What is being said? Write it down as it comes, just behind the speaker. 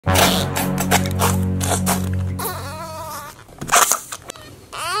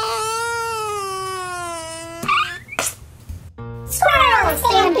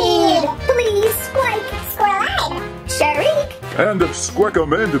and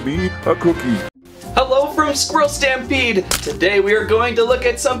squick'emend me a cookie. Hello from Squirrel Stampede! Today we are going to look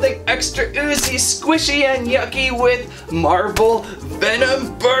at something extra oozy, squishy, and yucky with Marvel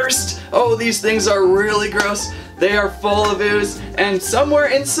Venom Burst! Oh, these things are really gross. They are full of ooze, and somewhere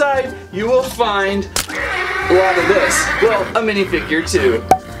inside you will find a lot of this. Well, a minifigure too.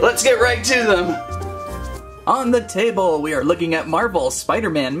 Let's get right to them. On the table, we are looking at Marvel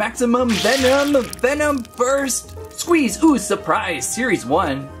Spiderman Maximum Venom Burst Squeeze Ooze Surprise Series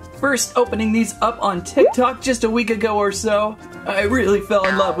 1. First opening these up on TikTok just a week ago or so, I really fell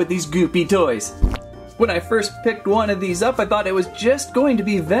in love with these goopy toys. When I first picked one of these up, I thought it was just going to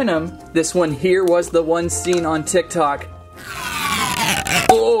be Venom. This one here was the one seen on TikTok.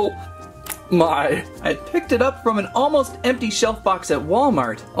 Oh my. I picked it up from an almost empty shelf box at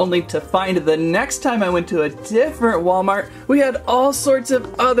Walmart, only to find the next time I went to a different Walmart, we had all sorts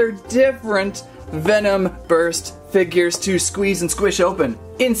of other different Venom Burst figures to squeeze and squish open.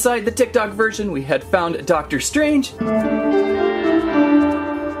 Inside the TikTok version, we had found Doctor Strange.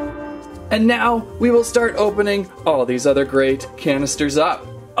 And now we will start opening all these other great canisters up.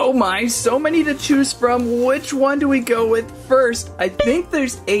 Oh my, so many to choose from. Which one do we go with first? I think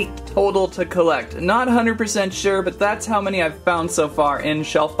there's 8 total to collect. Not 100% sure, but that's how many I've found so far in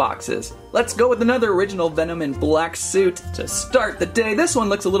shelf boxes. Let's go with another original Venom in black suit to start the day. This one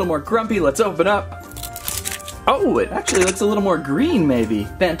looks a little more grumpy. Let's open up. Oh, it actually looks a little more green maybe.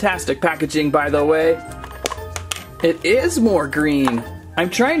 Fantastic packaging, by the way. It is more green. I'm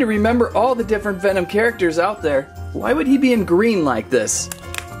trying to remember all the different Venom characters out there. Why would he be in green like this?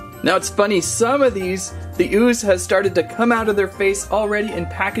 Now it's funny, some of these, the ooze has started to come out of their face already in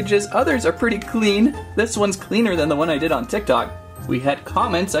packages. Others are pretty clean. This one's cleaner than the one I did on TikTok. We had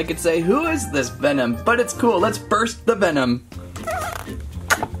comments, I could say, who is this Venom? But it's cool, let's burst the Venom.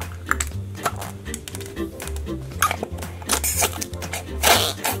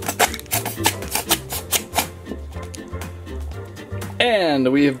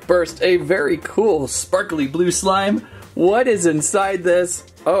 And we've burst a very cool sparkly blue slime. What is inside this?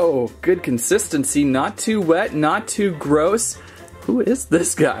 Oh, good consistency, not too wet, not too gross. Who is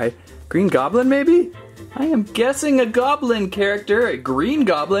this guy? Green Goblin maybe? I am guessing a goblin character, a green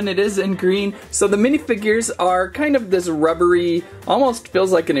goblin, it is in green. So the minifigures are kind of this rubbery, almost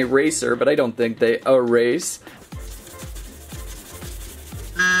feels like an eraser, but I don't think they erase.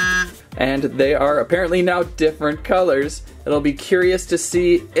 And they are apparently now different colors. It'll be curious to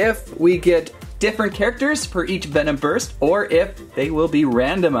see if we get different characters for each Venom Burst, or if they will be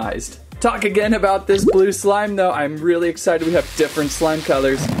randomized. Talk again about this blue slime though. I'm really excited we have different slime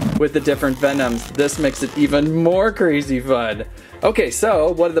colors with the different Venoms. This makes it even more crazy fun. Okay,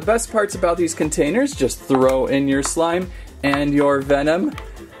 so one of the best parts about these containers, just throw in your slime and your Venom,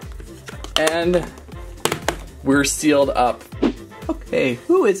 and we're sealed up. Okay,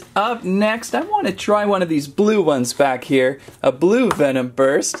 who is up next? I want to try one of these blue ones back here. A blue Venom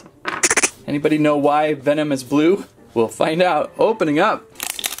Burst. Anybody know why Venom is blue? We'll find out. Opening up.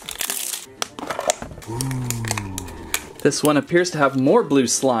 Ooh. This one appears to have more blue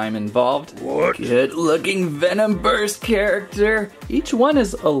slime involved. What? Good looking Venom Burst character. Each one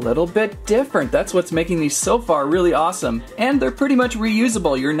is a little bit different. That's what's making these so far really awesome. And they're pretty much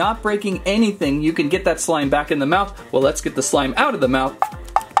reusable. You're not breaking anything. You can get that slime back in the mouth. Well, let's get the slime out of the mouth.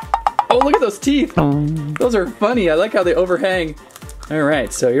 Oh, look at those teeth. Those are funny. I like how they overhang. All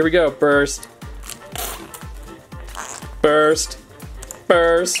right, so here we go. Burst. Burst.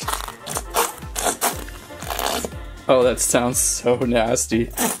 Burst. Oh, that sounds so nasty.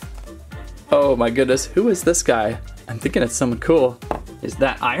 Oh my goodness, who is this guy? I'm thinking it's someone cool. Is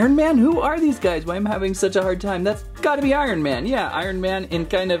that Iron Man? Who are these guys? Why am I having such a hard time? That's gotta be Iron Man. Yeah, Iron Man in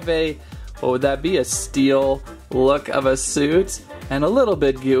kind of a, what would that be? A steel look of a suit. And a little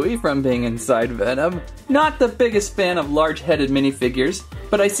bit gooey from being inside Venom. Not the biggest fan of large-headed minifigures,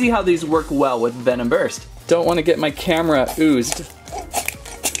 but I see how these work well with Venom Burst. Don't want to get my camera oozed.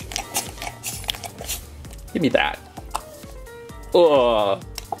 Give me that. Oh.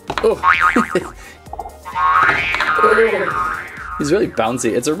 Oh. He's really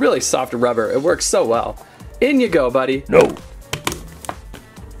bouncy. It's a really soft rubber. It works so well. In you go, buddy. No.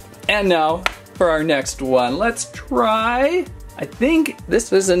 And now, for our next one, let's try... I think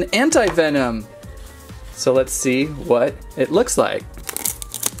this is an anti-Venom. So let's see what it looks like.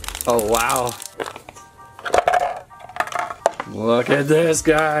 Oh wow. Look at this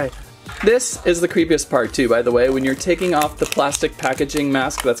guy. This is the creepiest part too, by the way, when you're taking off the plastic packaging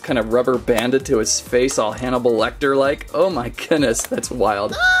mask that's kind of rubber banded to his face, all Hannibal Lecter-like. Oh my goodness, that's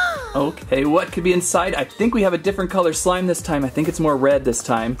wild. Okay, what could be inside? I think we have a different color slime this time. I think it's more red this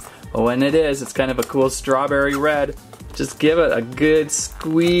time. Oh, and it is. It's kind of a cool strawberry red. Just give it a good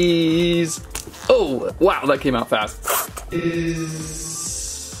squeeze. Oh, wow, that came out fast.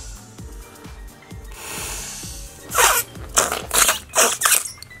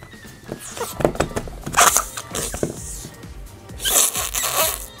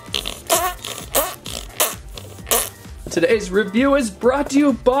 Today's review is brought to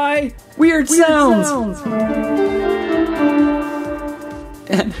you by Weird Sounds.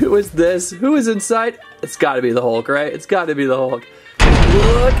 And who is this? Who is inside? It's gotta be the Hulk, right? It's gotta be the Hulk.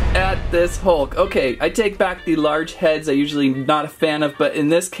 Look at this Hulk. Okay, I take back the large heads I usually not a fan of, but in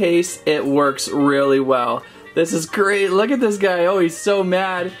this case, it works really well. This is great. Look at this guy. Oh, he's so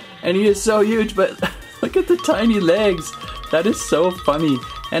mad, and he is so huge, but look at the tiny legs. That is so funny.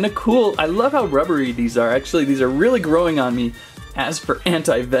 And I love how rubbery these are. Actually, these are really growing on me. As for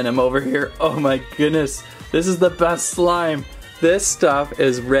anti-venom over here, oh my goodness. This is the best slime. This stuff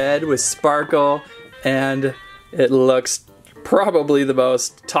is red with sparkle, and it looks probably the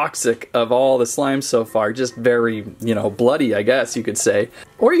most toxic of all the slimes so far. Just very, bloody, I guess you could say.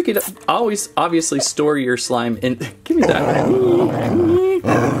 Or you could always obviously store your slime in. Give me that.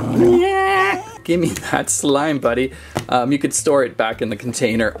 Give me that slime, buddy. You could store it back in the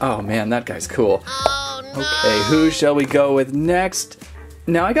container. Oh man, that guy's cool. Oh, no. Okay, who shall we go with next?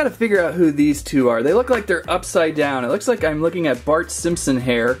 Now I gotta figure out who these two are. They look like they're upside down. It looks like I'm looking at Bart Simpson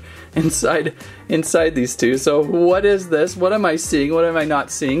hair inside these two. So what is this? What am I seeing? What am I not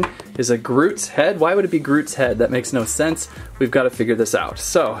seeing? Is a Groot's head? Why would it be Groot's head? That makes no sense. We've got to figure this out.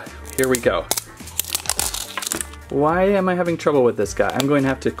 So here we go. Why am I having trouble with this guy? I'm going to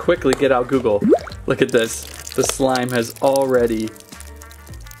have to quickly get out Google. Look at this. The slime has already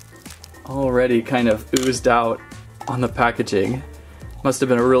kind of oozed out on the packaging. Must have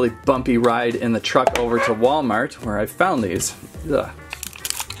been a really bumpy ride in the truck over to Walmart where I found these. Ugh.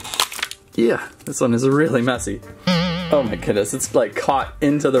 Yeah, this one is really messy. Oh my goodness, it's like caught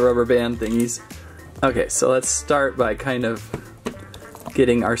into the rubber band thingies. Okay, so let's start by kind of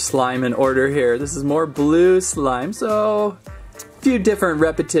getting our slime in order here. This is more blue slime, so a few different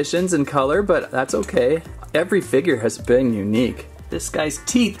repetitions in color, but that's okay. Every figure has been unique. This guy's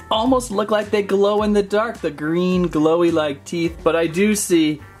teeth almost look like they glow in the dark, the green glowy like teeth, but I do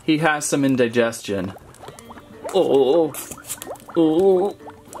see he has some indigestion. Oh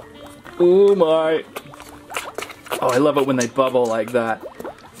my. Oh, I love it when they bubble like that.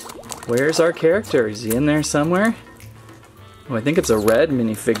 Where's our character? Is he in there somewhere? Oh, I think it's a red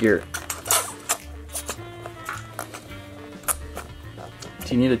minifigure.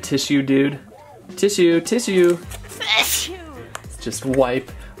 Do you need a tissue, dude? Tissue. Just wipe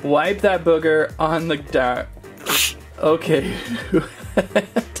that booger on the dark. Okay.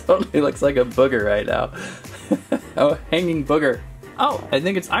 Totally looks like a booger right now. Oh, hanging booger. Oh, I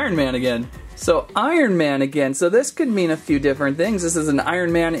think it's Iron Man again. So Iron Man again. So this could mean a few different things. This is an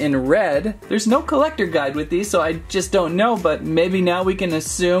Iron Man in red. There's no collector guide with these, so I just don't know, but maybe now we can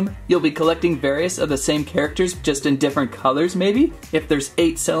assume you'll be collecting various of the same characters, just in different colors maybe? If there's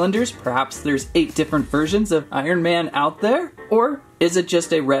 8 cylinders, perhaps there's 8 different versions of Iron Man out there? Or is it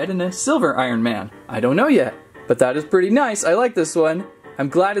just a red and a silver Iron Man? I don't know yet, but that is pretty nice. I like this one. I'm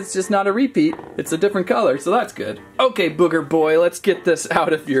glad it's just not a repeat. It's a different color, so that's good. Okay, booger boy, let's get this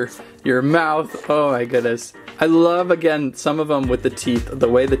out of your mouth. Oh my goodness. I love, again, some of them with the teeth, the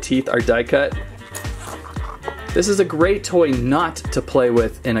way the teeth are die cut. This is a great toy not to play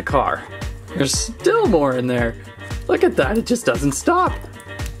with in a car. There's still more in there. Look at that, it just doesn't stop.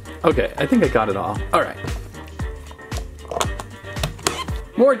 Okay, I think I got it all. All right.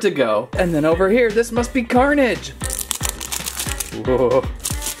 More to go. And then over here, this must be Carnage. Whoa,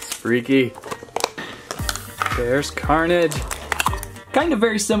 freaky. There's Carnage. Kind of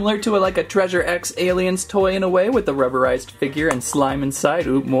very similar to like a Treasure X Aliens toy in a way, with the rubberized figure and slime inside.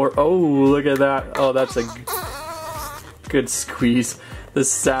 Ooh, more. Oh, look at that. Oh, that's a good squeeze. The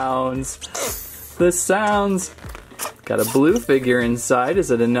sounds. The sounds. Got a blue figure inside.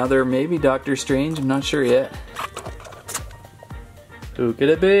 Is it another, maybe Doctor Strange? I'm not sure yet. Who could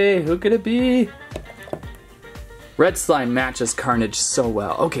it be? Who could it be? Red slime matches Carnage so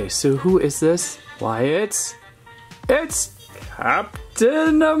well. Okay, so who is this? Why, it's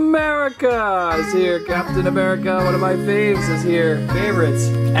Captain America is here. Captain America, one of my faves, is here. Favorites.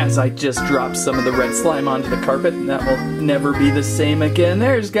 As I just dropped some of the red slime onto the carpet, and that will never be the same again.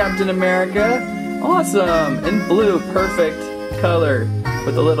 There's Captain America. Awesome. In blue, perfect color,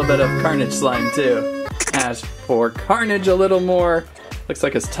 with a little bit of Carnage slime too. As for Carnage, a little more. Looks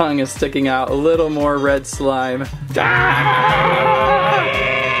like his tongue is sticking out. A little more red slime. Ah!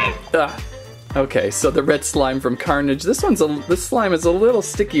 Okay, so the red slime from Carnage. This slime is a little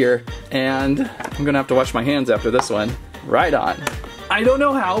stickier, and I'm gonna have to wash my hands after this one. Right on. I don't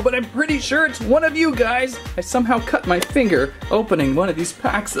know how, but I'm pretty sure it's one of you guys. I somehow cut my finger opening one of these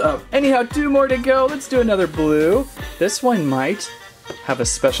packs up. Anyhow, 2 more to go. Let's do another blue. This one might have a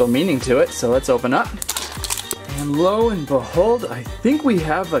special meaning to it, so let's open up. And lo and behold, I think we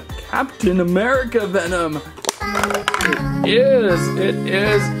have a Captain America Venom. It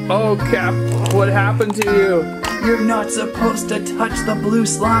is. Oh, Cap, what happened to you? You're not supposed to touch the blue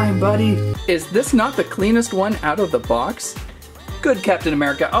slime, buddy. Is this not the cleanest one out of the box? Good Captain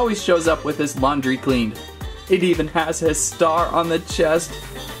America always shows up with his laundry cleaned. It even has his star on the chest.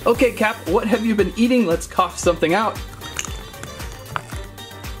 Okay, Cap, what have you been eating? Let's cough something out.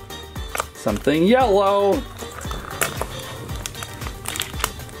 Something yellow.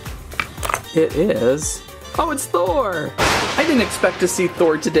 It is. Oh, it's Thor! I didn't expect to see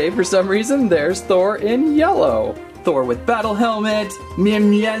Thor today for some reason. There's Thor in yellow. Thor with battle helmet.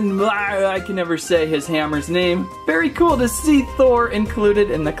 I can never say his hammer's name. Very cool to see Thor included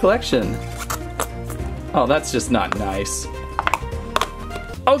in the collection. Oh, that's just not nice.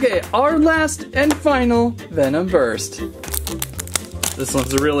 Okay, our last and final Venom Burst. This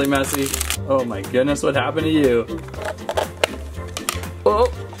one's really messy. Oh my goodness, what happened to you?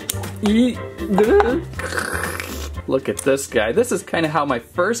 Oh. Look at this guy. This is kind of how my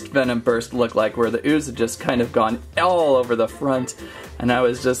first Venom Burst looked like, where the ooze had just kind of gone all over the front. And I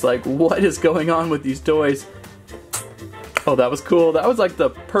was just like, what is going on with these toys? Oh, that was cool. That was like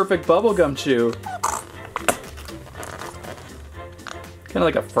the perfect bubblegum chew. Kind of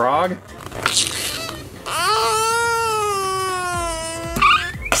like a frog.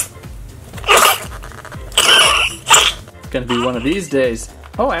 It's gonna be one of these days.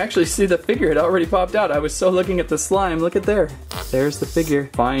 Oh, I actually see the figure. It already popped out. I was so looking at the slime. Look at there. There's the figure.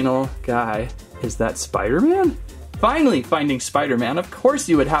 Final guy. Is that Spider-Man? Finally finding Spider-Man. Of course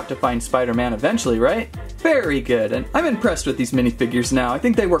you would have to find Spider-Man eventually, right? Very good. And I'm impressed with these minifigures now. I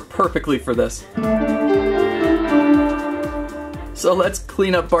think they work perfectly for this. So let's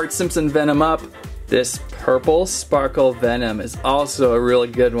clean up Bart Simpson Venom up. This purple sparkle Venom is also a really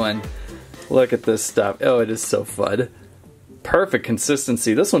good one. Look at this stuff. Oh, it is so fun. Perfect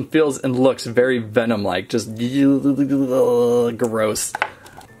consistency. This one feels and looks very Venom-like, just gross.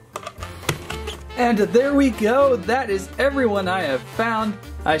 And there we go. That is everyone I have found.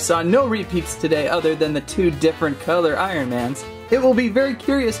 I saw no repeats today other than the 2 different color Iron Mans. It will be very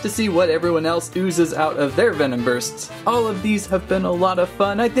curious to see what everyone else oozes out of their Venom Bursts. All of these have been a lot of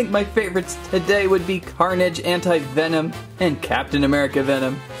fun. I think my favorites today would be Carnage, Anti-Venom, and Captain America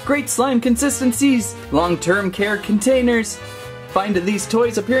Venom. Great slime consistencies, long-term care containers. Find these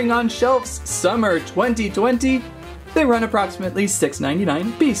toys appearing on shelves summer 2020. They run approximately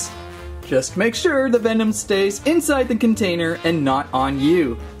 $6.99 a piece. Just make sure the Venom stays inside the container and not on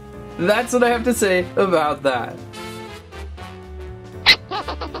you. That's what I have to say about that.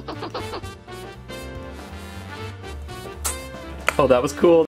 Oh, that was cool.